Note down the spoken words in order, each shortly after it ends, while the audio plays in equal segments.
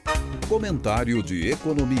Comentário de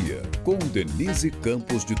Economia, com Denise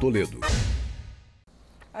Campos de Toledo.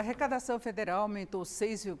 A arrecadação federal aumentou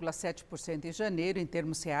 6,7% em janeiro, em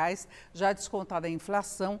termos reais, já descontada a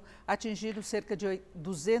inflação, atingindo cerca de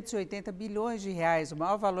 280 bilhões de reais, o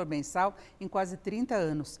maior valor mensal em quase 30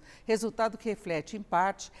 anos. Resultado que reflete, em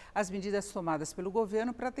parte, as medidas tomadas pelo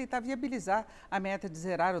governo para tentar viabilizar a meta de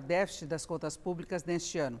zerar o déficit das contas públicas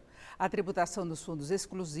neste ano. A tributação dos fundos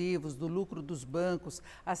exclusivos, do lucro dos bancos,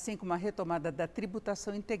 assim como a retomada da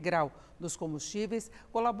tributação integral dos combustíveis,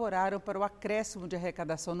 colaboraram para o acréscimo de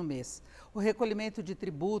arrecadação no mês. O recolhimento de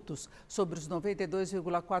tributos sobre os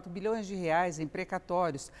 92,4 bilhões de reais em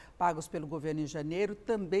precatórios pagos pelo governo em janeiro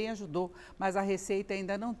também ajudou, mas a Receita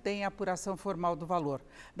ainda não tem a apuração formal do valor.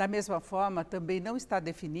 Da mesma forma, também não está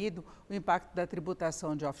definido o impacto da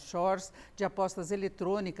tributação de offshores, de apostas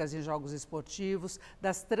eletrônicas em jogos esportivos,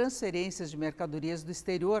 das transferências de mercadorias do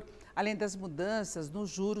exterior, além das mudanças nos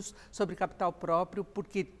juros sobre capital próprio,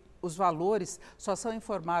 porque os valores só são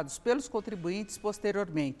informados pelos contribuintes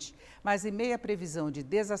posteriormente. Mas em meio à previsão de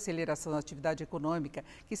desaceleração da atividade econômica,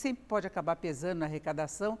 que sempre pode acabar pesando na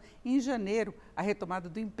arrecadação, em janeiro, a retomada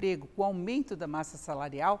do emprego, com o aumento da massa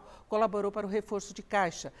salarial, colaborou para o reforço de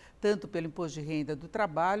caixa, tanto pelo imposto de renda do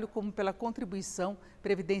trabalho como pela contribuição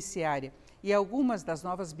previdenciária. E algumas das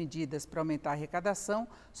novas medidas para aumentar a arrecadação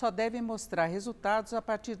só devem mostrar resultados a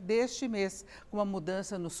partir deste mês, como a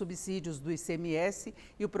mudança nos subsídios do ICMS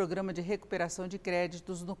e o Programa de Recuperação de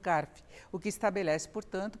Créditos no CARF, o que estabelece,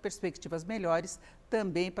 portanto, perspectivas melhores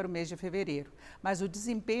também para o mês de fevereiro. Mas o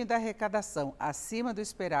desempenho da arrecadação acima do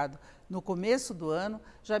esperado no começo do ano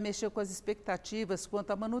já mexeu com as expectativas quanto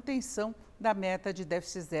à manutenção da meta de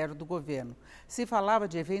déficit zero do governo. Se falava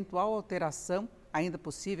de eventual alteração, ainda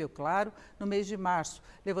possível, claro, no mês de março,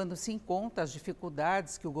 levando-se em conta as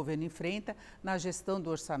dificuldades que o governo enfrenta na gestão do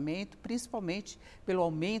orçamento, principalmente pelo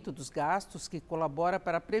aumento dos gastos, que colabora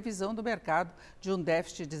para a previsão do mercado de um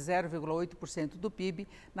déficit de 0,8% do PIB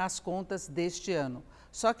nas contas deste ano.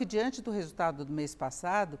 Só que, diante do resultado do mês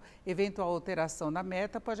passado, eventual alteração na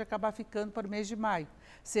meta pode acabar ficando para o mês de maio,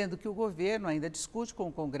 sendo que o governo ainda discute com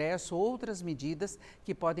o Congresso outras medidas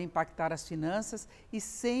que podem impactar as finanças e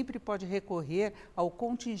sempre pode recorrer ao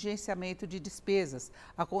contingenciamento de despesas,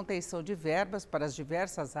 a contenção de verbas para as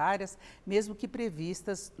diversas áreas, mesmo que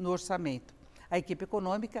previstas no orçamento. A equipe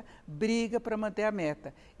econômica briga para manter a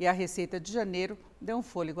meta e a Receita de janeiro deu um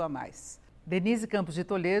fôlego a mais. Denise Campos de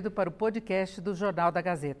Toledo para o podcast do Jornal da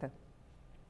Gazeta.